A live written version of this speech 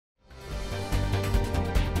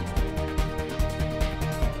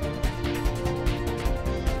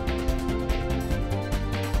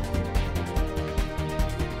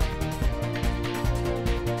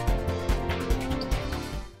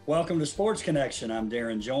Welcome to Sports Connection. I'm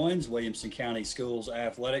Darrin Joins, Williamson County Schools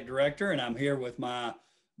Athletic Director, and I'm here with my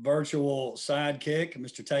virtual sidekick,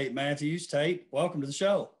 Mr. Tate Mathews. Tate, welcome to the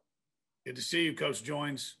show. Good to see you, Coach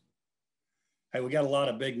Joins. Hey, we got a lot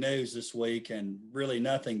of big news this week, and really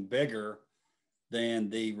nothing bigger than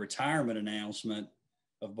the retirement announcement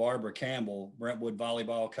of Barbara Campbell, Brentwood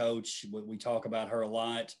volleyball coach. We talk about her a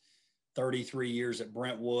lot. 33 years at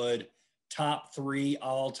Brentwood. Top 3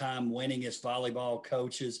 all-time winningest volleyball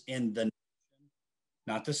coaches in the nation,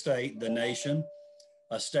 not the state, the nation.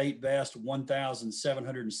 A state best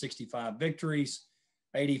 1,765 victories,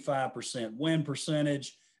 85% win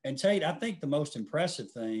percentage. And Tate, I think the most impressive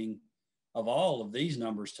thing of all of these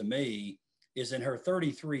numbers to me is in her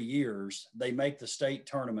 33 years, they make the state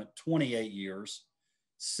tournament 28 years,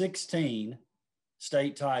 16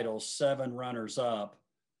 state titles, 7 runners up.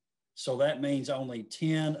 So that means only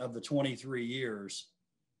 10 of the 23 years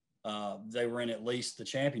they were in at least the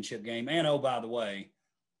championship game. And, oh, by the way,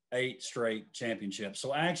 8 straight championships.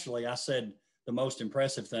 So actually I said the most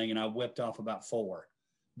impressive thing, and I whipped off about 4.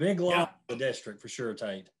 Big lump the district for sure,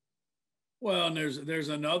 Tate. Well, and there's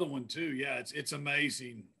another one too. Yeah, it's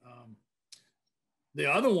amazing. The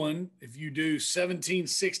other one, if you do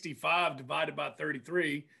 1765 divided by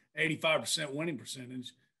 33, 85% winning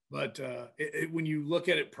percentage. But when you look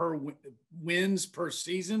at it per wins per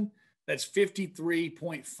season, that's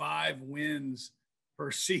 53.5 wins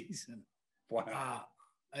per season. Wow.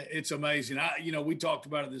 It's amazing. We talked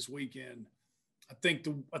about it this weekend. I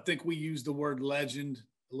think we used the word legend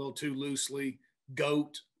a little too loosely.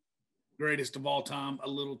 GOAT, greatest of all time, a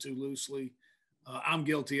little too loosely. I'm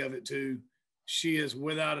guilty of it too. She is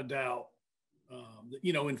without a doubt.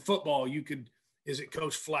 In football, is it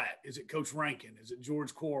Coach Flatt? Is it Coach Rankin? Is it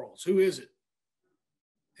George Quarles? Who is it?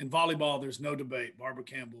 In volleyball, there's no debate. Barbara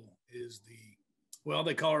Campbell is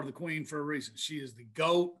they call her the queen for a reason. She is the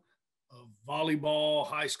GOAT of volleyball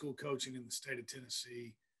high school coaching in the state of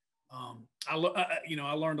Tennessee. I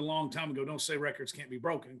learned a long time ago, don't say records can't be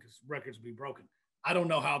broken, because records will be broken. I don't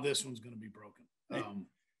know how this one's going to be broken.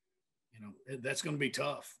 That's going to be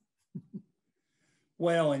tough.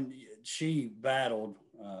 Well, and she battled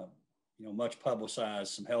much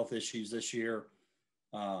publicized some health issues this year.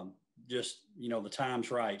 The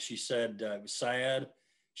time's right. She said it was sad.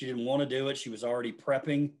 She didn't want to do it. She was already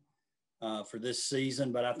prepping for this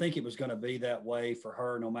season, but I think it was going to be that way for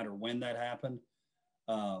her no matter when that happened.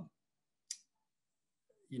 I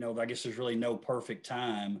guess there's really no perfect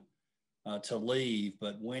time to leave,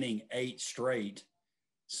 but winning 8 straight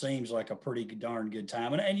seems like a pretty darn good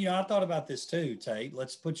time. And I thought about this too, Tate.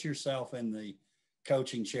 Let's put yourself in the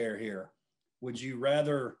coaching chair here. Would you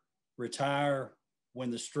rather retire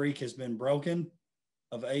when the streak has been broken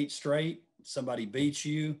of 8 straight, somebody beats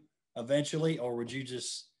you eventually, or would you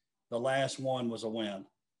the last one was a win?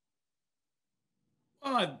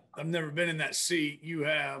 Well, I've never been in that seat. You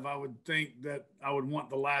have. I would think that I would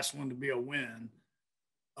want the last one to be a win.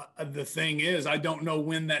 The thing is, I don't know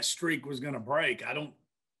when that streak was going to break.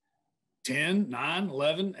 10, 9,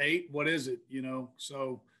 11, 8, what is it?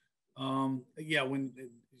 So when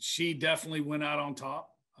she definitely went out on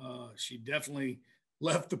top. She definitely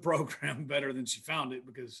left the program better than she found it,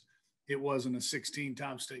 because it wasn't a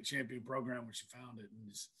 16-time state champion program when she found it.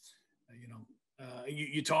 And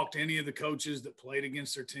you talk to any of the coaches that played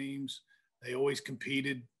against their teams, they always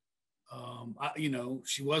competed.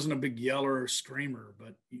 She wasn't a big yeller or screamer,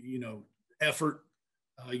 but effort.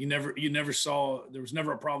 You never saw, there was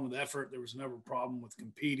never a problem with effort. There was never a problem with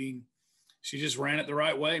competing. She just ran it the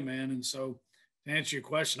right way, man. And so, to answer your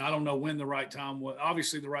question, I don't know when the right time was.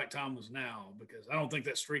 Obviously, the right time was now, because I don't think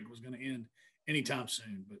that streak was going to end anytime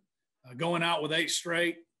soon. But going out with 8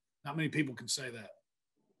 straight, not many people can say that.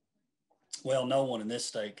 Well, no one in this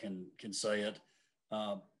state can say it.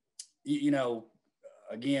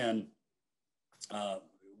 Again,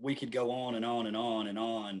 we could go on and on and on and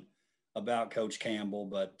on about Coach Campbell,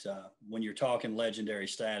 but when you're talking legendary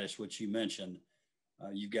status, which you mentioned,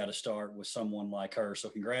 you've got to start with someone like her. So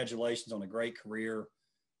congratulations on a great career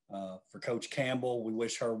for Coach Campbell. We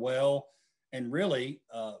wish her well. And really,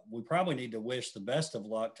 we probably need to wish the best of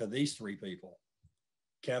luck to these 3 people: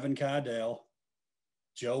 Kevin Kydell,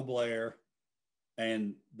 Joe Blair,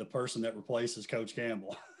 and the person that replaces Coach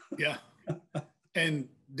Campbell. Yeah. And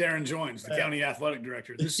Darrin Joins, the county athletic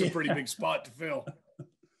director. This is a pretty big spot to fill.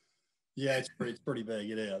 Yeah, it's pretty big.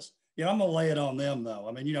 It is. I'm going to lay it on them, though.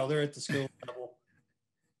 I mean, they're at the school level.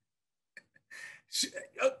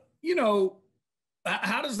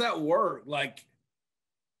 How does that work? Like,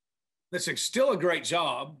 that's still a great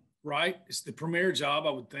job, right? It's the premier job,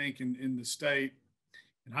 I would think, in the state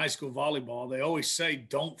in high school volleyball. They always say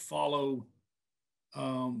don't follow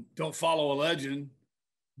Don't follow a legend,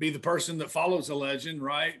 be the person that follows a legend,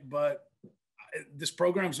 right? But this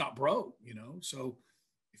program's not broke, So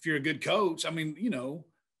if you're a good coach,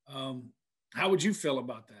 how would you feel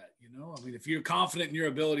about that? If you're confident in your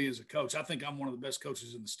ability as a coach, I think I'm one of the best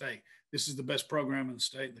coaches in the state. This is the best program in the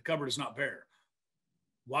state. The cupboard is not bare.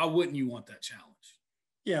 Why wouldn't you want that challenge?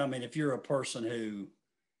 Yeah, if you're a person who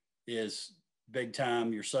is big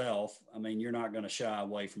time yourself, you're not going to shy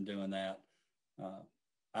away from doing that.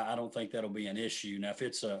 I don't think that'll be an issue. Now, if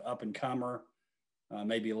it's a up and comer,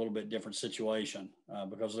 maybe a little bit different situation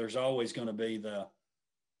because there's always going to be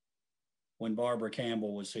when Barbara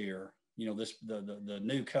Campbell was here, the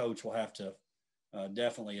new coach will have to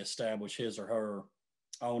definitely establish his or her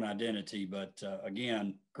own identity. But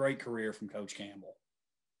again, great career from Coach Campbell.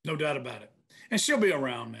 No doubt about it. And she'll be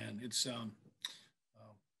around, man. It's,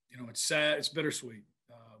 it's sad. It's bittersweet.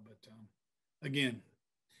 But again,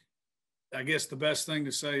 I guess the best thing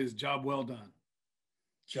to say is job well done.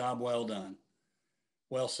 Job well done.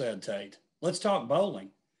 Well said, Tate. Let's talk bowling.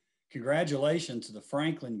 Congratulations to the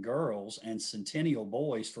Franklin girls and Centennial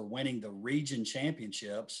boys for winning the region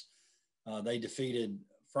championships.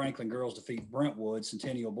 Franklin girls defeat Brentwood,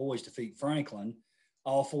 Centennial boys defeat Franklin.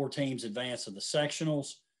 All four teams advance to the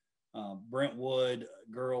sectionals. Brentwood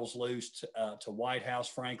girls lose to White House.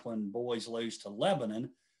 Franklin boys lose to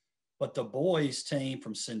Lebanon. But the boys team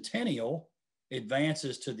from Centennial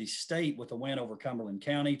advances to the state with a win over Cumberland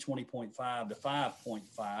County, 20.5 to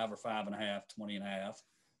 5.5 or 5.5, 20.5.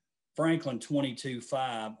 Franklin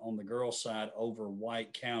 22-5 on the girls' side over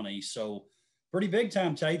White County. So pretty big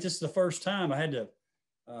time, Tate. This is the first time I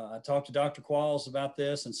talked to Dr. Qualls about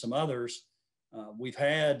this and some others. We've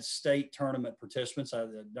had state tournament participants.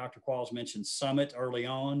 Dr. Qualls mentioned Summit early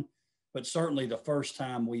on, but certainly the first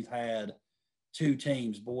time we've had two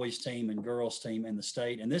teams, boys team and girls team in the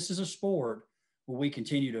state. And this is a sport where we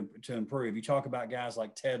continue to improve. You talk about guys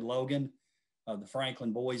like Ted Logan, the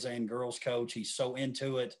Franklin boys and girls coach. He's so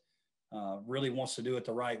into it, really wants to do it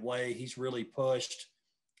the right way. He's really pushed.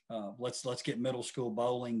 Let's get middle school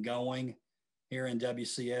bowling going here in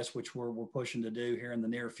WCS, which we're pushing to do here in the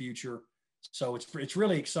near future. So it's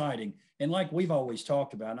really exciting. And like we've always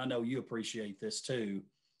talked about, and I know you appreciate this too,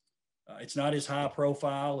 it's not as high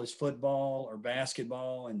profile as football or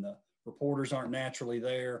basketball, and the reporters aren't naturally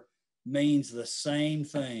there. Means the same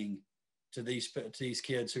thing to these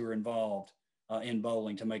kids who are involved in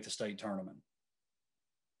bowling to make the state tournament.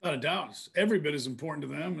 Not a doubt. It's every bit as important to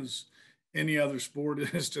them as any other sport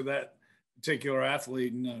is to that particular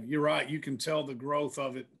athlete. And you're right. You can tell the growth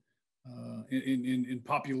of it in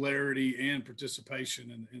popularity and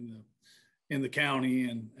participation in the county.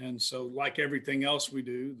 And so, like everything else we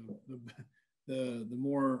do, the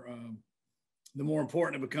more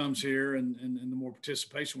important it becomes here and the more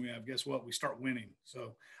participation we have, guess what? We start winning.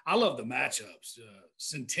 So I love the matchups,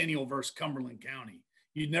 Centennial versus Cumberland County.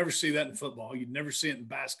 You'd never see that in football. You'd never see it in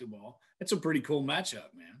basketball. It's a pretty cool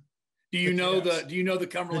matchup, man. Do you know the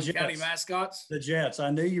Cumberland County mascots? The Jets. I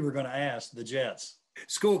knew you were going to ask the Jets.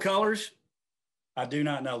 School colors? I do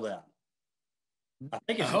not know that. I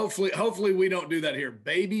think it's hopefully we don't do that here.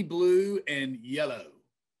 Baby blue and yellow.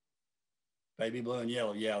 Baby blue and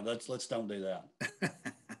yellow. Yeah, let's don't do that.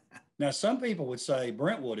 Now, some people would say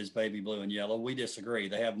Brentwood is baby blue and yellow. We disagree.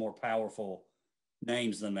 They have more powerful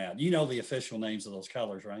names than that. You know the official names of those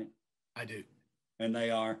colors, right? I do. And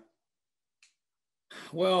they are?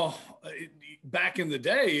 Well, back in the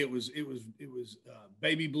day, it was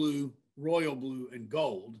baby blue, royal blue, and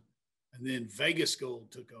gold, and then Vegas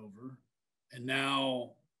gold took over, and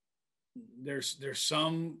now there's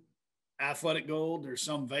some athletic gold, there's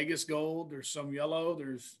some Vegas gold, there's some yellow,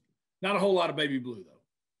 there's not a whole lot of baby blue though.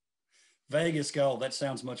 Vegas gold, that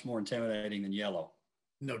sounds much more intimidating than yellow.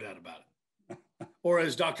 No doubt about it. Or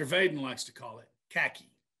as Dr. Vaden likes to call it,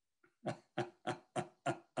 khaki.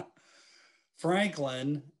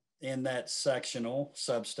 Franklin in that sectional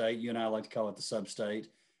sub-state, you and I like to call it the sub-state,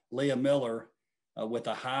 Leah Miller with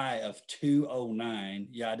a high of 209.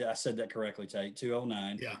 Yeah, I said that correctly, Tate,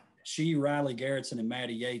 209. Yeah. She, Riley Garrettson, and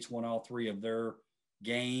Maddie Yates won all three of their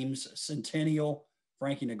games. Centennial,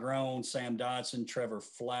 Frankie Negron, Sam Dodson, Trevor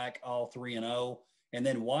Flack, all 3-0. And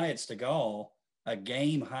then Wyatt Stegall, a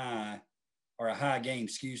high game,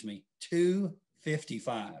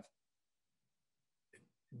 255.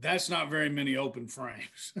 That's not very many open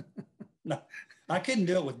frames. No, I couldn't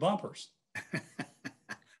do it with bumpers.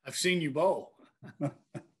 I've seen you bowl.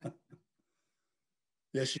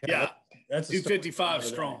 Yes, yeah. That's 255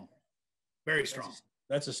 strong. Very strong.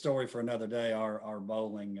 That's a story for another day. Our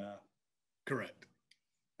bowling correct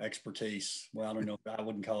expertise. Well, I don't know. I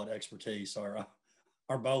wouldn't call it expertise. Our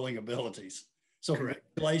bowling abilities. So Correct.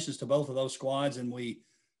 congratulations to both of those squads. And we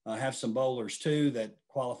have some bowlers too that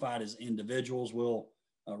qualified as individuals. We'll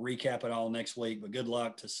recap it all next week, but good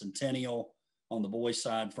luck to Centennial on the boys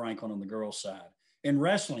side, Franklin on the girls side. In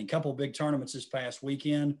wrestling, a couple of big tournaments this past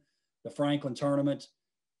weekend. The Franklin tournament,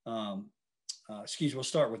 we'll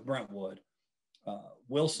start with Brentwood.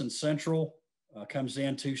 Wilson Central comes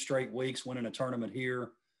in 2 straight weeks, winning a tournament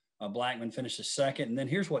here. Blackman finishes second. And then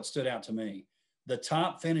here's what stood out to me. The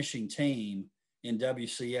top finishing team in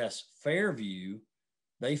WCS, Fairview,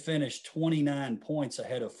 they finished 29 points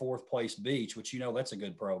ahead of 4th place Beach, which that's a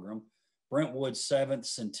good program. Brentwood 7th,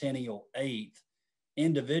 Centennial 8th.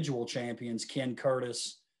 Individual champions, Ken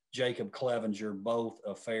Curtis, Jacob Clevenger, both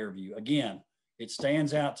of Fairview. Again, it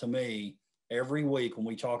stands out to me every week when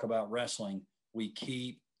we talk about wrestling, we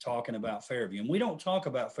keep talking about Fairview. And we don't talk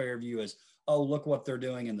about Fairview as, oh, look what they're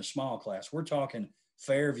doing in the small class. We're talking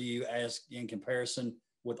Fairview as in comparison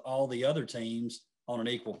with all the other teams on an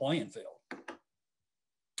equal playing field.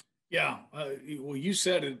 Yeah. Well, you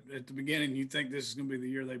said it at the beginning, you think this is going to be the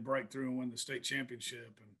year they break through and win the state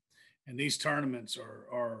championship. And these tournaments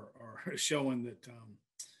are showing that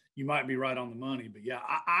you might be right on the money. But, yeah,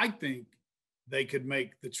 I think they could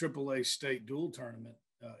make the AAA state dual tournament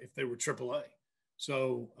if they were AAA.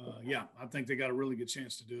 So, I think they got a really good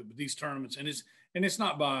chance to do it. But these tournaments, it's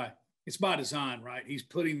by design, right? He's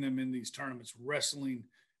putting them in these tournaments, wrestling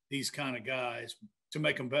these kind of guys to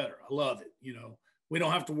make them better. I love it. We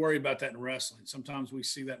don't have to worry about that in wrestling. Sometimes we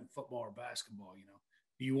see that in football or basketball.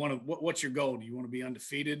 Do you want to? What's your goal? Do you want to be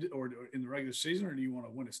undefeated or in the regular season, or do you want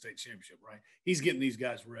to win a state championship? Right? He's getting these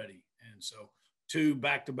guys ready, and so 2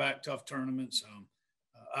 back-to-back tough tournaments.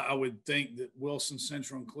 I would think that Wilson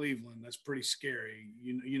Central and Cleveland, that's pretty scary.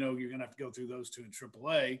 You're going to have to go through those 2 in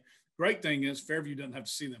AAA. Great thing is Fairview doesn't have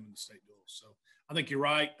to see them in the state duels. So I think you're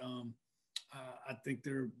right. I think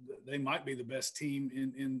they might be the best team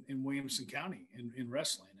in Williamson County in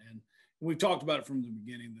wrestling. And we've talked about it from the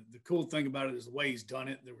beginning. The cool thing about it is the way he's done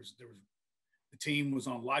it. The team was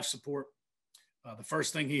on life support. The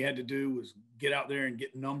first thing he had to do was get out there and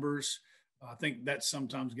get numbers. I think that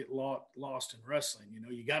sometimes get lost in wrestling.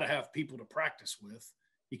 You got to have people to practice with.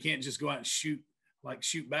 You can't just go out and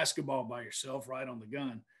shoot basketball by yourself right on the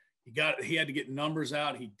gun. He had to get numbers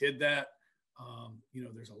out. He did that.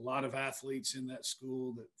 There's a lot of athletes in that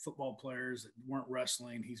school, that football players that weren't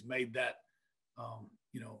wrestling. He's made that,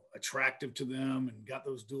 attractive to them and got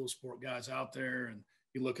those dual sport guys out there. And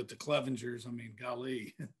you look at the Clevengers,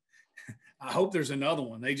 golly, I hope there's another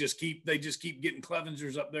one. They just keep getting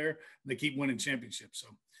Clevengers up there and they keep winning championships.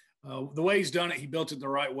 So the way he's done it, he built it the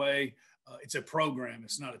right way. It's a program.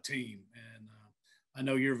 It's not a team. And I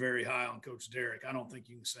know you're very high on Coach Derrick. I don't think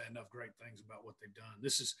you can say enough great things about what they've done.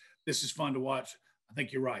 This is fun to watch. I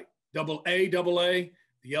think you're right. Double A, the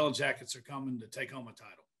Yellow Jackets are coming to take home a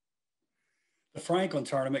title. The Franklin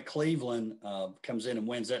tournament, Cleveland comes in and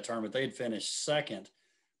wins that tournament. They had finished second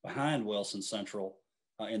behind Wilson Central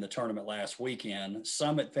in the tournament last weekend.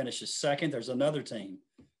 Summit finishes second. There's another team.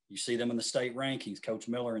 You see them in the state rankings, Coach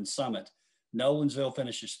Miller and Summit. Nolensville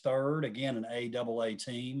finishes third, again, an AAA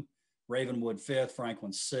team. Ravenwood 5th,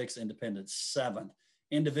 Franklin 6th, Independence 7th.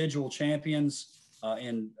 Individual champions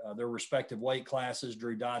in their respective weight classes,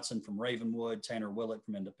 Drew Dotson from Ravenwood, Tanner Willett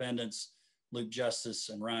from Independence, Luke Justice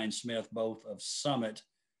and Ryan Smith, both of Summit,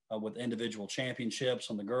 with individual championships.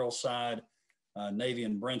 On the girls' side,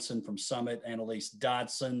 Navian Brinson from Summit, Annalise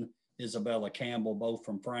Dotson, Isabella Campbell, both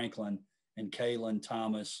from Franklin, and Kaylin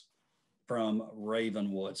Thomas from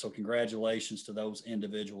Ravenwood. So congratulations to those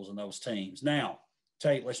individuals and those teams. Now,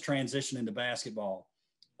 Tate, let's transition into basketball.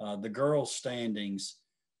 The girls' standings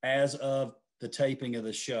as of the taping of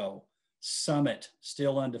the show: Summit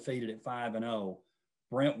still undefeated at 5-0,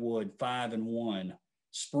 Brentwood 5-1,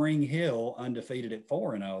 Spring Hill undefeated at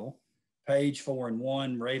 4-0, Page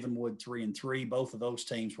 4-1, Ravenwood 3-3. Both of those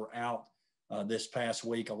teams were out this past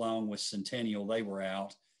week, along with Centennial. They were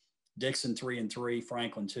out. Dixon 3-3,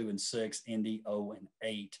 Franklin 2-6, Indy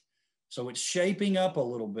 0-8. So it's shaping up a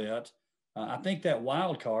little bit. I think that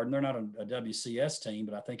wild card, and they're not a WCS team,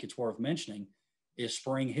 but I think it's worth mentioning, is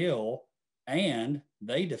Spring Hill, and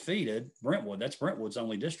they defeated Brentwood. That's Brentwood's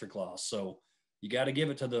only district loss. So you got to give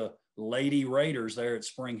it to the Lady Raiders there at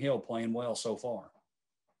Spring Hill, playing well so far.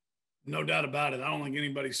 No doubt about it. I don't think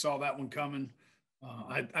anybody saw that one coming.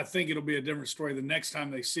 I think it'll be a different story the next time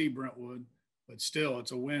they see Brentwood, but still,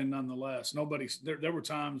 it's a win nonetheless. There were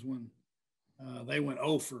times when they went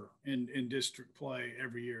 0 in district play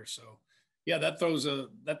every year. So, yeah, that throws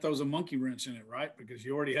a monkey wrench in it, right? Because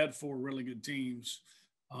you already had 4 really good teams.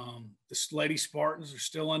 The Lady Spartans are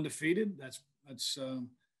still undefeated. That's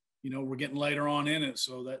we're getting later on in it,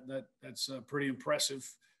 so that's pretty impressive.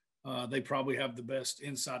 They probably have the best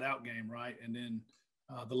inside-out game, right? And then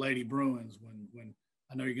the Lady Bruins, when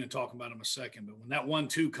I know you're going to talk about them in a second, but when that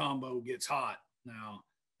 1-2 combo gets hot, now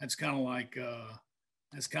that's kind of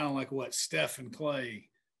like what Steph and Clay.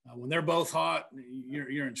 When they're both hot,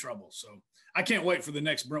 you're in trouble. So I can't wait for the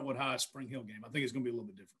next Brentwood High Spring Hill game. I think it's going to be a little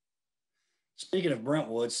bit different. Speaking of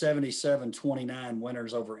Brentwood, 77-29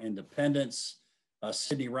 winners over Independence.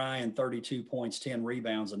 Sydney Ryan, 32 points, 10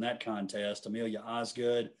 rebounds in that contest. Amelia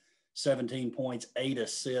Osgood, 17 points, 8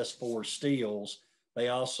 assists, 4 steals. They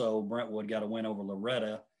also, Brentwood got a win over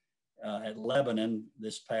Loretta at Lebanon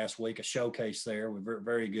this past week, a showcase there with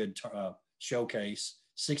very good showcase,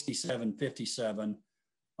 67-57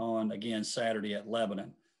 on, again, Saturday at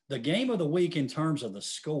Lebanon. The game of the week in terms of the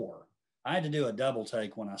score, I had to do a double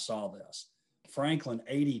take when I saw this. Franklin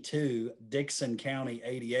 82, Dixon County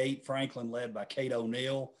 88. Franklin led by Kate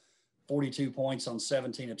O'Neill, 42 points on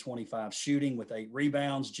 17 of 25 shooting with 8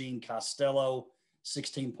 rebounds. Jean Costello,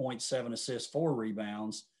 16.7 assists, 4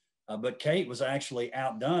 rebounds. But Kate was actually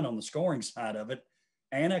outdone on the scoring side of it.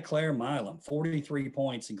 Anna Claire Milam, 43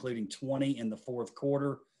 points, including 20 in the fourth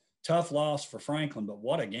quarter. Tough loss for Franklin, but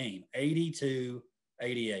what a game,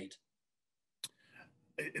 82-88.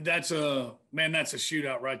 That's a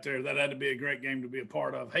shootout right there. That had to be a great game to be a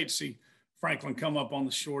part of. Hate to see Franklin come up on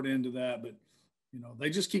the short end of that, but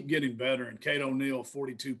they just keep getting better. And Kate O'Neill,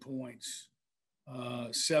 42 points,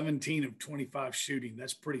 17 of 25 shooting.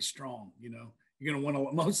 That's pretty strong. You're going to win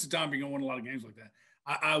most of the time. You're going to win a lot of games like that.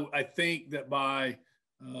 I think that by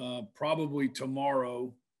probably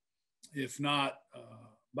tomorrow, if not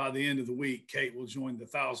by the end of the week, Kate will join the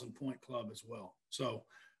 1,000-point club as well. So.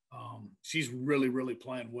 She's really, really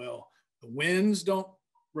playing well. The wins don't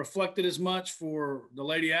reflect it as much for the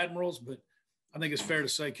Lady Admirals, but I think it's fair to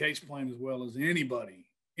say Kate's playing as well as anybody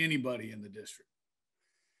in the district.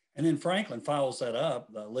 And then Franklin follows that up,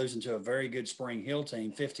 losing to a very good Spring Hill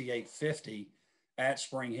team, 58-50 at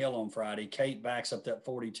Spring Hill on Friday. Kate backs up that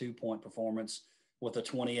 42-point performance with a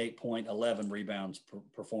 28-point, 11 rebounds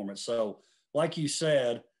performance. So, like you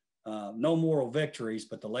said, no moral victories,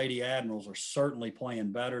 but the Lady Admirals are certainly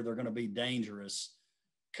playing better. They're going to be dangerous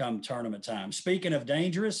come tournament time. Speaking of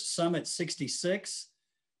dangerous, Summit 66,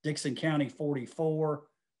 Dixon County 44,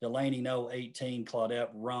 Delaney No 18, Claudette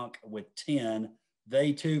Runk with 10.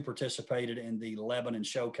 They too participated in the Lebanon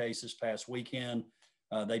showcase this past weekend.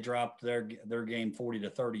 They dropped their game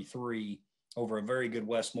 40-33 over a very good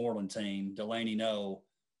Westmoreland team. Delaney No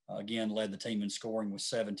again led the team in scoring with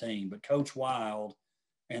 17, but Coach Wild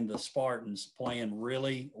and the Spartans playing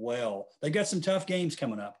really well. They got some tough games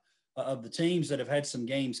coming up. Of the teams that have had some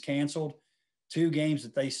games canceled, 2 games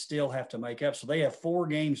that they still have to make up. So they have 4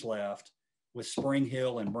 games left with Spring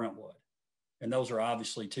Hill and Brentwood. And those are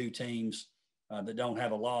obviously 2 teams that don't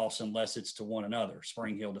have a loss unless it's to one another,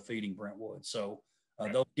 Spring Hill defeating Brentwood. So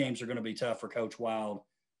those games are going to be tough for Coach Wild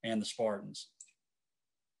and the Spartans.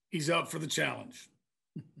 He's up for the challenge.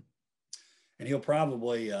 And he'll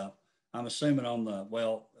probably I'm assuming on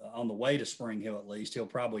the way to Spring Hill, at least, he'll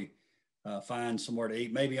probably find somewhere to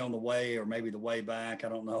eat, maybe on the way or maybe the way back. I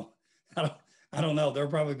don't know. I don't know. There'll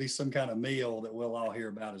probably be some kind of meal that we'll all hear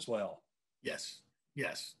about as well. Yes.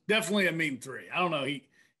 Definitely a meat and 3. I don't know.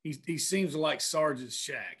 He seems like Sarge's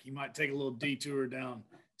shack. He might take a little detour down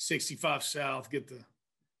 65 South, get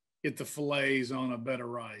the fillets on a bed of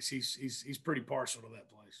rice. He's pretty partial to that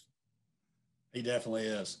place. He definitely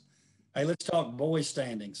is. Hey, let's talk boys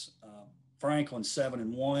standings. Franklin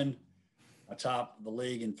 7-1, atop the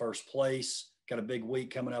league in first place. Got a big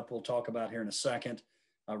week coming up we'll talk about here in a second.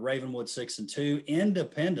 Ravenwood 6-2.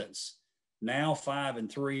 Independence now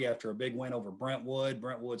 5-3 after a big win over Brentwood.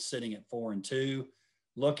 Brentwood sitting at 4-2.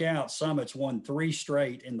 Look out, Summit's won 3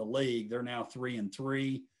 straight in the league. They're now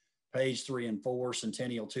 3-3. Page 3-4,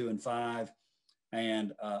 Centennial 2-5.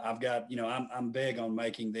 And I've got, I'm big on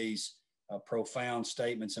making these profound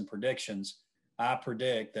statements and predictions. I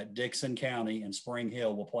predict that Dixon County and Spring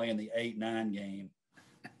Hill will play in the 8-9 game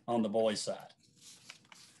on the boys' side.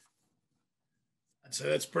 I'd say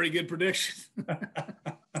that's a pretty good prediction.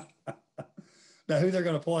 Now, who they're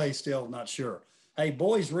going to play, still not sure. Hey,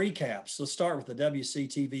 boys recaps. Let's start with the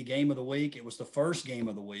WCTV game of the week. It was the first game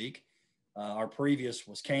of the week. Our previous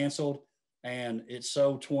was canceled, and it's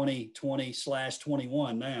so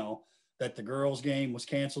 2020/21 now that the girls' game was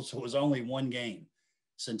canceled, so it was only one game.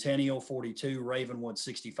 Centennial 42, Ravenwood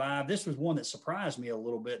 65. This was one that surprised me a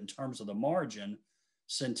little bit in terms of the margin.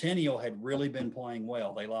 Centennial had really been playing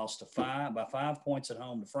well. They lost by 5 points at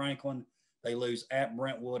home to Franklin. They lose at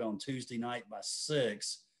Brentwood on Tuesday night by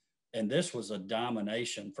 6. And this was a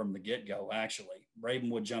domination from the get-go, actually.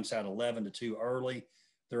 Ravenwood jumps out 11-2 early.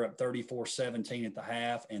 They're up 34-17 at the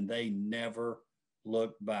half, and they never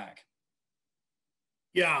looked back.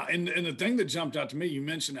 Yeah, and the thing that jumped out to me, you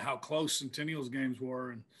mentioned how close Centennial's games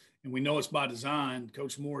were, and we know it's by design.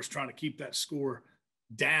 Coach Moore's trying to keep that score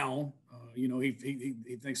down.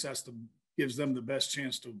 He thinks gives them the best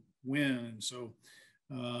chance to win, and so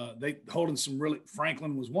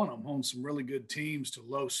Franklin was one of them, holding some really good teams to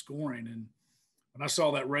low scoring. And when I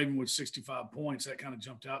saw that Ravenwood 65 points, that kind of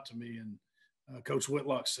jumped out to me. And Coach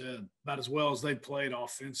Whitlock said about as well as they played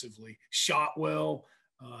offensively, shot well,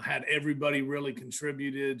 had everybody really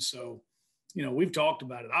contributed. So, we've talked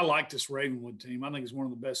about it. I like this Ravenwood team. I think it's one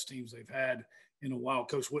of the best teams they've had in a while.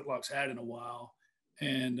 Coach Whitlock's had in a while.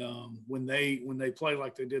 And when they play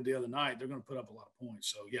like they did the other night, they're going to put up a lot of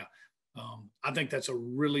points. So, yeah, I think that's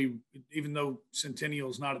even though Centennial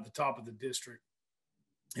is not at the top of the district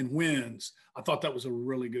and wins, I thought that was a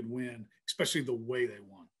really good win, especially the way they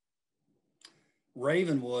won.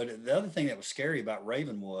 Ravenwood, the other thing that was scary about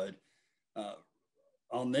Ravenwood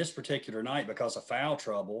on this particular night, because of foul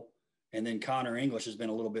trouble, and then Connor English has been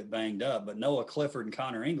a little bit banged up, but Noah Clifford and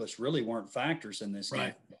Connor English really weren't factors in this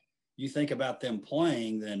game. You think about them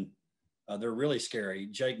playing, then they're really scary.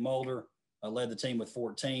 Jake Mulder led the team with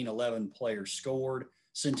 14, 11 players scored.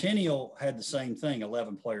 Centennial had the same thing,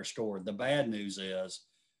 11 players scored. The bad news is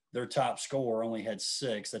their top scorer only had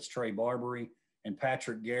 6. That's Trey Barbary, and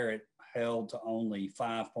Patrick Garrett held to only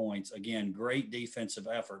 5 points. Again, great defensive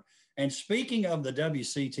effort. And speaking of the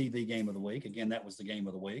WCTV game of the week, again, that was the game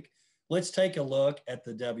of the week. Let's take a look at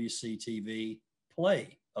the WCTV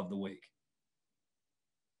play of the week.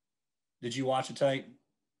 Did you watch it, Tate?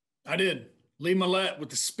 I did. Lee Millette with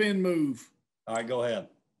the spin move. All right, go ahead.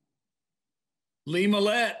 Lee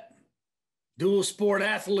Millette, dual sport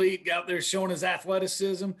athlete, out there showing his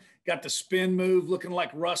athleticism, got the spin move, looking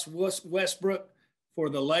like Russ Westbrook for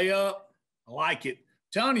the layup. I like it.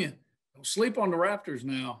 I'm telling you, don't sleep on the Raptors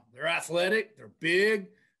now. They're athletic. They're big.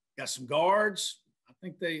 Got some guards. I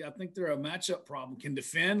think they're a matchup problem. Can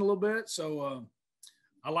defend a little bit. So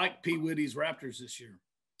I like P. Whitty's Raptors this year.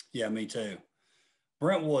 Yeah, me too.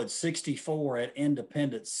 Brentwood 64 at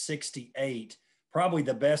Independence 68. Probably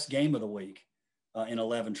the best game of the week in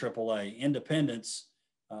 11 AAA. Independence,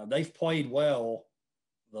 they've played well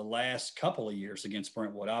the last couple of years against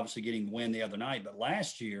Brentwood, obviously getting the win the other night. But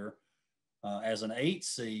last year, as an 8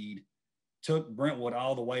 seed, took Brentwood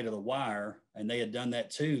all the way to the wire, and they had done that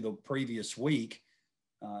too the previous week,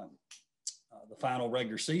 the final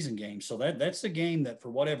regular season game. So that's the game that, for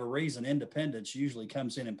whatever reason, Independence usually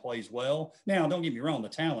comes in and plays well. Now, don't get me wrong, the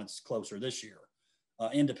talent's closer this year.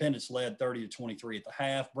 Independence led 30-23 at the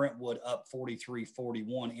half. Brentwood up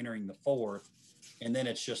 43-41 entering the fourth, and then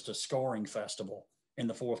it's just a scoring festival in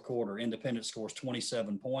the fourth quarter. Independence scores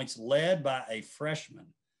 27 points, led by a freshman,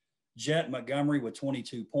 Jet Montgomery, with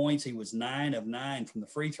 22 points. He was 9 of 9 from the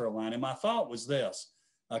free throw line. And my thought was this,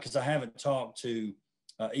 because I haven't talked to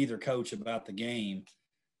either coach about the game.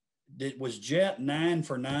 Was Jet 9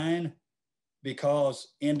 for 9 because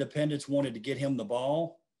Independence wanted to get him the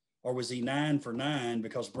ball, or was he 9 for 9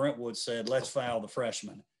 because Brentwood said, let's foul the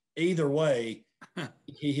freshman? Either way,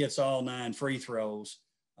 he hits all 9 free throws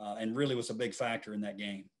and really was a big factor in that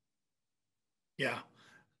game. Yeah.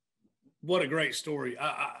 What a great story.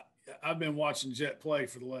 I've been watching Jet play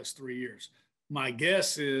for the last 3 years. My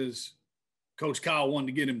guess is Coach Kyle wanted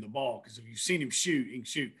to get him the ball, because if you've seen him shoot, he can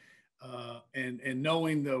shoot. And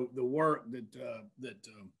knowing the work that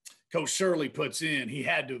Coach Shirley puts in, he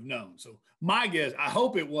had to have known. So my guess, I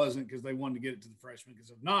hope it wasn't because they wanted to get it to the freshman,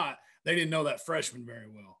 because if not, they didn't know that freshman very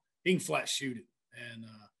well. He can flat shoot it. And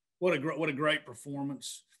what a great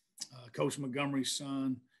performance. Coach Montgomery's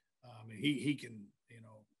son. He can,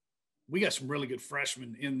 we got some really good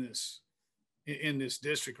freshmen in this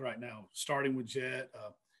district right now, starting with Jet.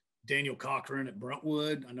 Daniel Cochran at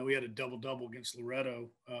Brentwood. I know he had a double-double against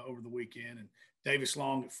Loretto over the weekend, and Davis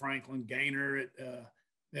Long at Franklin, Gaynor at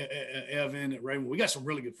Evan at Raymond. We got some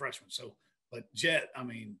really good freshmen. So, but Jet, I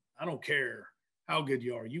don't care how good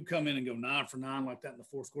you are. You come in and go 9 for 9 like that in the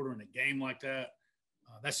fourth quarter in a game like that,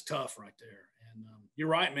 that's tough right there. And you're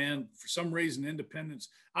right, man. For some reason, Independence,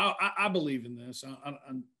 I believe in this. I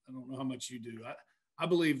don't know how much you do. I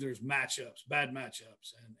believe there's matchups, bad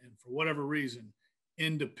matchups, and for whatever reason,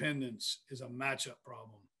 Independence is a matchup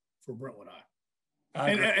problem for Brentwood High.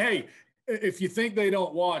 And hey, if you think they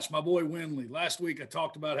don't watch, my boy Winley, last week I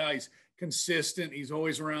talked about how he's consistent. He's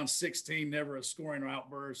always around 16, never a scoring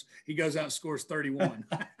outburst. He goes out and scores 31.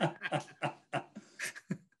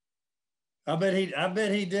 I bet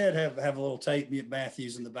he did have a little Tate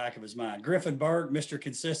Mathews in the back of his mind. Griffin Burke, Mr.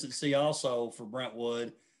 Consistency also for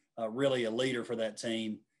Brentwood. really a leader for that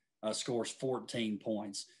team, scores 14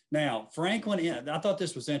 points. Now, Franklin, I thought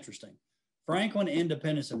this was interesting. Franklin,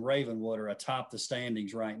 Independence, and Ravenwood are atop the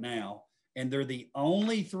standings right now, and they're the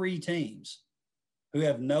only three teams who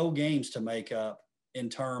have no games to make up in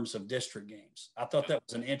terms of district games. I thought that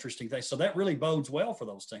was an interesting thing. So that really bodes well for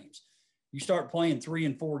those teams. You start playing 3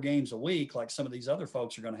 and 4 games a week, like some of these other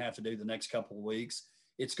folks are going to have to do the next couple of weeks.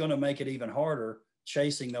 It's going to make it even harder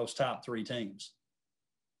chasing those top 3 teams.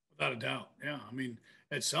 Without a doubt. Yeah. I mean,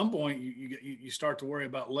 at some point you start to worry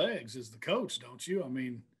about legs as the coach, don't you? I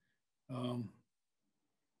mean,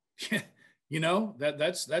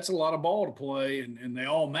 that's a lot of ball to play, and they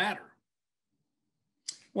all matter.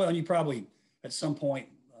 Well, and you probably at some point,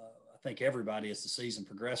 I think everybody as the season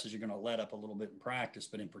progresses, you're going to let up a little bit in practice,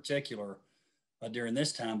 but in particular during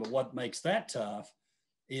this time. But what makes that tough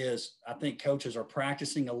is I think coaches are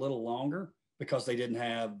practicing a little longer because they didn't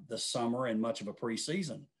have the summer and much of a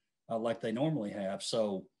preseason like they normally have.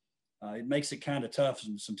 So it makes it kind of tough.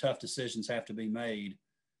 Some tough decisions have to be made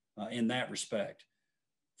in that respect.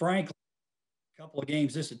 Frankly, a couple of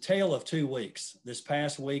games, this is a tale of 2 weeks. This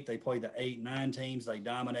past week, they played the 8-9 teams. They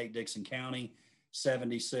dominate Dixon County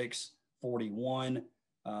 76-41.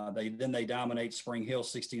 Then they dominate Spring Hill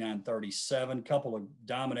 69-37. Couple of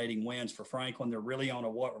dominating wins for Franklin. They're really on a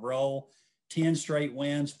roll. 10 straight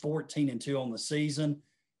wins, 14-2 on the season.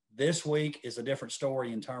 This week is a different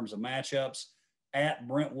story in terms of matchups. At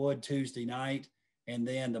Brentwood Tuesday night, and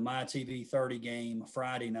then the MyTV 30 game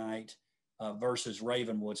Friday night versus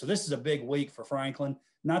Ravenwood. So this is a big week for Franklin.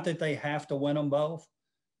 Not that they have to win them both.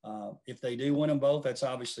 If they do win them both, that's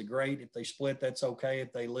obviously great. If they split, that's okay.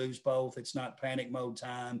 If they lose both, it's not panic mode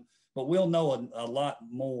time. But we'll know a lot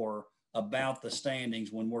more about the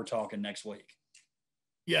standings when we're talking next week.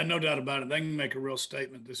 Yeah, no doubt about it. They can make a real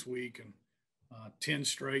statement this week, and 10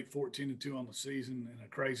 straight, 14-2 on the season, and a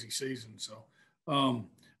crazy season. So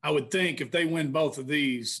I would think if they win both of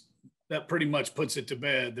these, that pretty much puts it to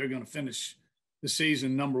bed. They're going to finish the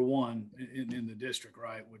season number 1 in the district,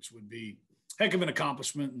 right, which would be a heck of an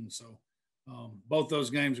accomplishment. And so both those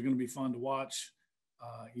games are going to be fun to watch.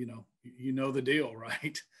 You know the deal,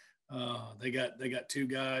 right? They got 2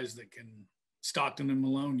 guys that can, Stockton and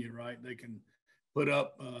Maloney, right? They can put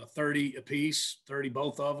up 30 apiece, 30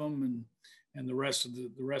 both of them, and the rest of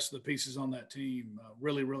the pieces on that team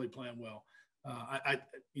really playing well.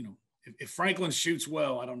 If Franklin shoots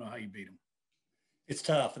well, I don't know how you beat them. It's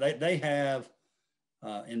tough. They have,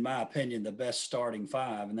 in my opinion, the best starting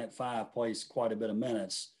 5, and that 5 plays quite a bit of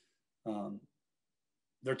minutes.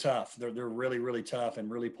 They're tough. They're really tough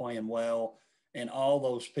and really playing well, and all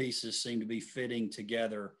those pieces seem to be fitting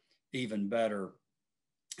together even better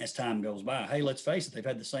as time goes by. Hey, let's face it, they've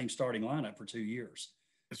had the same starting lineup for 2 years.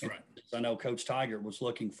 That's right. I know Coach Tiger was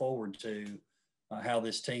looking forward to how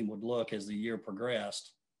this team would look as the year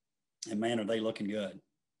progressed. And, man, are they looking good.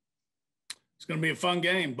 It's going to be a fun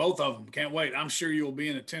game, both of them. Can't wait. I'm sure you'll be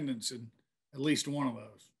in attendance in at least one of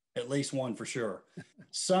those. At least one for sure.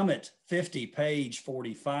 Summit 50, Page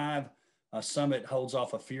 45. Summit holds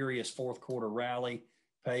off a furious fourth-quarter rally.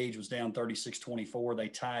 Page was down 36-24. They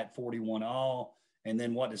tie at 41 all. And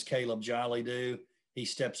then what does Caleb Jolly do? He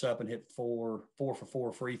steps up and hit 4 for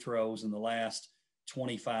 4 free throws in the last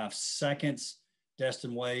 25 seconds.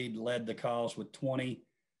 Destin Wade led the cause with 20.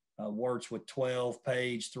 Wirtz with 12,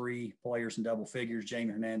 Page 3 players in double figures,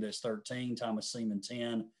 Jamie Hernandez 13, Thomas Seaman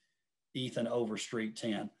 10, Ethan Overstreet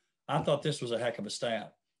 10. I thought this was a heck of a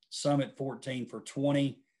stat. Summit 14 for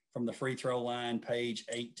 20 from the free throw line, Page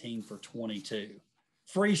 18 for 22.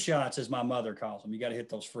 Free shots, as my mother calls them. You got to hit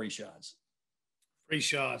those free shots. Free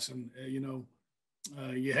shots, and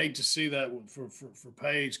you hate to see that for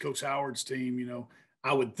Page, Coach Howard's team.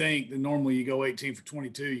 I would think that normally you go 18 for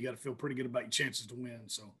 22, you got to feel pretty good about your chances to win.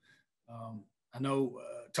 So I know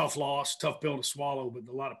tough loss, tough pill to swallow,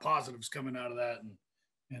 but a lot of positives coming out of that.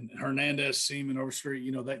 And Hernandez, Seaman,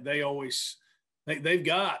 Overstreet, they've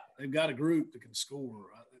got a group that can score.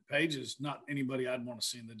 Page is not anybody I'd want to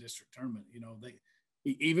see in the district tournament.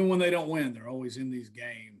 Even when they don't win, they're always in these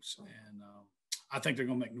games, and I think they're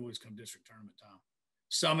going to make noise come district tournament time.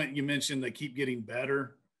 Summit, you mentioned, they keep getting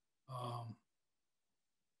better.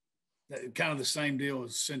 Kind of the same deal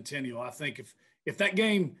as Centennial. I think if that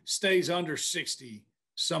game stays under 60,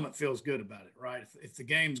 Summit feels good about it, right? If the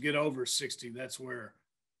games get over 60, that's where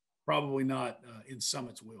probably not in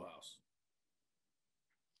Summit's wheelhouse.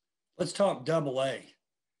 Let's talk AA.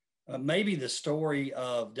 Maybe the story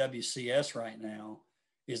of WCS right now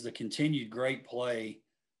is the continued great play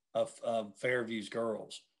of Fairview's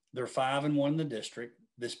girls. They're 5-1 in the district.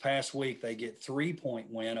 This past week, they get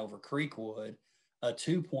 3-point win over Creekwood, a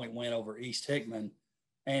 2-point win over East Hickman,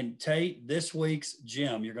 And Tate, this week's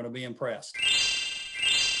gem, you're going to be impressed.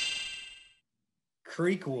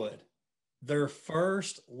 Creekwood, their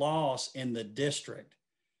first loss in the district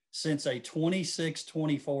since a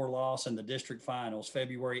 26-24 loss in the district finals,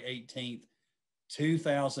 February 18th,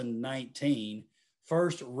 2019.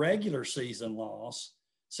 First regular season loss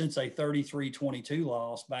since a 33-22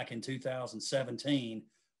 loss back in 2017.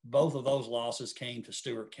 Both of those losses came to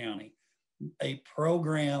Stewart County. A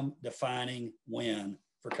program-defining win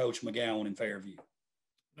for Coach McGowan in Fairview.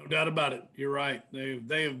 No doubt about it. You're right.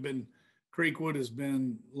 They have been – Creekwood has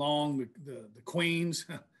been long the Queens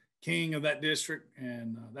king of that district,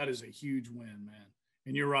 and that is a huge win, man.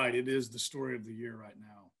 And you're right. It is the story of the year right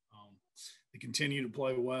now. They continue to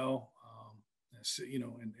play well,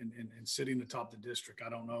 and sitting atop the district. I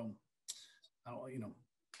don't know,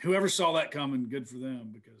 whoever saw that coming, good for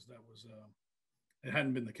them, because that was it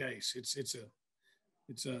hadn't been the case.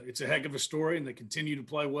 It's a heck of a story, and they continue to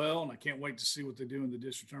play well, and I can't wait to see what they do in the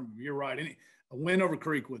district tournament. You're right. A win over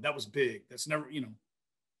Creekwood, that was big. That's never,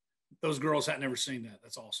 those girls had never seen that.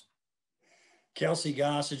 That's awesome. Kelsey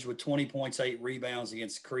Gossage with 20 points, 8 rebounds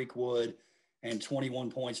against Creekwood, and 21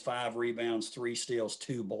 points, 5 rebounds, 3 steals,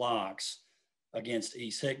 2 blocks against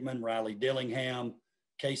East Hickman. Riley Dillingham,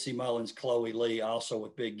 Casey Mullins, Chloe Lee, also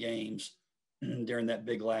with big games during that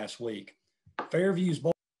big last week. Fairview's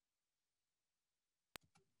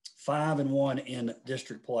 5-1 in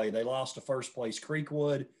district play. They lost to first place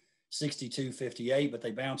Creekwood 62-58, but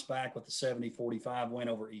they bounced back with the 70-45 win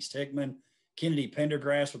over East Hickman. Kennedy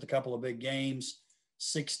Pendergrass with a couple of big games,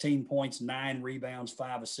 16 points, 9 rebounds,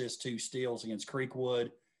 5 assists, 2 steals against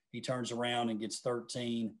Creekwood. He turns around and gets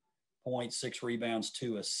 13 points, 6 rebounds,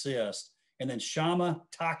 2 assists. And then Shama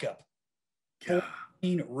Takap,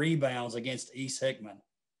 14 rebounds against East Hickman.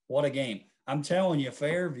 What a game. I'm telling you,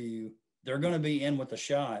 Fairview, they're going to be in with a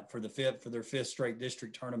shot for their 5th straight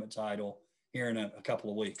district tournament title here in a couple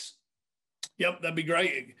of weeks. Yep, that'd be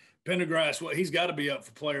great. Pendergrass, well, he's got to be up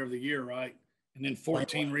for player of the year, right? And then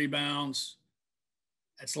 14 rebounds.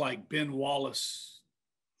 That's like Ben Wallace,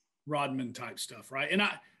 Rodman type stuff, right? And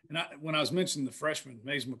I when I was mentioning the freshman,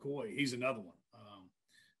 Maze McCoy, he's another one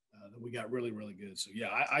that we got really, really good. So yeah,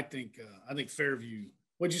 I think Fairview.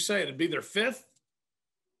 What'd you say? It'd be their 5th.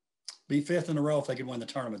 Be 5th in a row if they could win the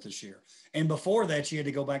tournament this year. And before that, you had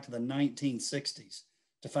to go back to the 1960s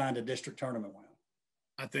to find a district tournament win.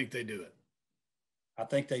 I think they do it. I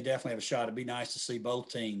think they definitely have a shot. It'd be nice to see both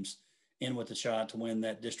teams in with a shot to win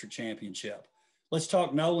that district championship. Let's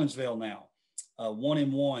talk Nolensville now.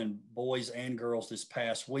 1-1 boys and girls this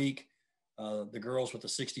past week. The girls with the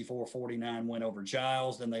 64-49 win over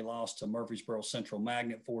Giles. Then they lost to Murfreesboro Central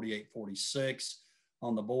Magnet 48-46.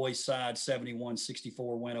 On the boys' side,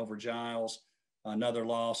 71-64 win over Giles. Another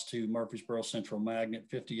loss to Murfreesboro Central Magnet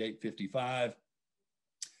 58-55.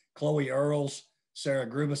 Chloe Earls, Sarah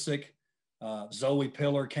Grubasic, Zoe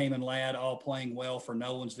Pillar, Cayman Ladd, all playing well for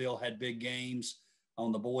Nolensville, had big games.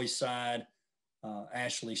 On the boys' side,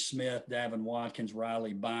 Ashley Smith, Davin Watkins,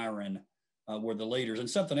 Riley Byron were the leaders. And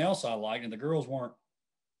something else I liked, and the girls weren't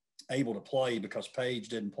able to play because Paige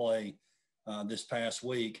didn't play this past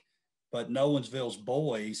week, but Nolensville's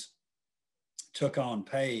boys took on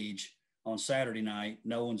Paige on Saturday night.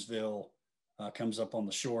 Nolensville comes up on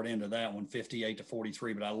the short end of that one,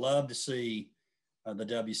 58-43. But I love to see the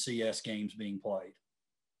WCS games being played.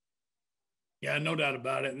 Yeah, no doubt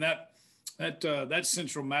about it. And that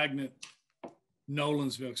Central Magnet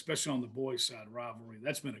Nolensville, especially on the boys' side rivalry,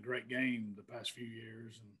 that's been a great game the past few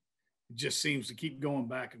years, and it just seems to keep going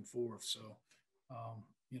back and forth. So,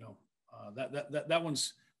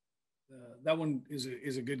 that one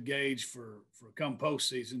is a good gauge for come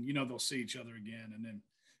postseason. They'll see each other again, and then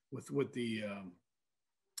with the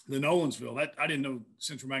Nolensville, that I didn't know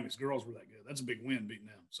Central Magnet's girls were that good. That's a big win beating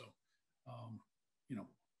them. So,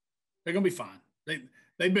 they're gonna be fine.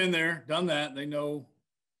 They've been there, done that. They know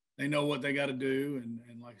what they got to do,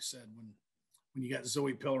 and like I said, when you got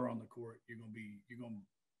Zoe Pillar on the court,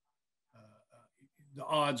 the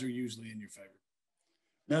odds are usually in your favor.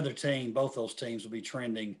 Another team, both those teams will be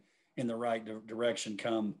trending in the right direction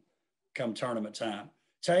come tournament time.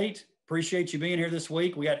 Tate, appreciate you being here this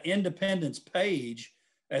week. We got Independence Page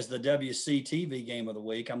as the WCTV game of the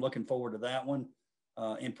week. I'm looking forward to that one.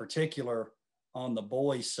 In particular, on the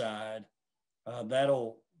boys' side,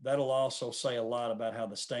 that'll also say a lot about how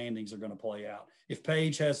the standings are going to play out. If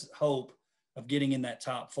Page has hope of getting in that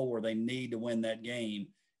top 4, they need to win that game.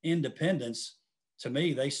 Independence, to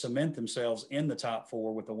me, they cement themselves in the top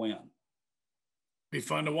 4 with a win. Be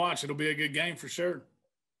fun to watch. It'll be a good game for sure.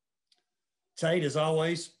 Tate, as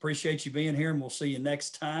always, appreciate you being here, and we'll see you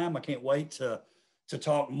next time. I can't wait to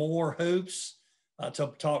talk more hoops.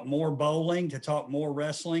 to talk more bowling, to talk more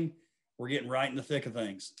wrestling. We're getting right in the thick of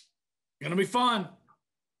things. Going to be fun.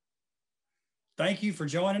 Thank you for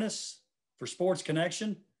joining us for Sports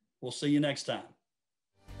Connection. We'll see you next time.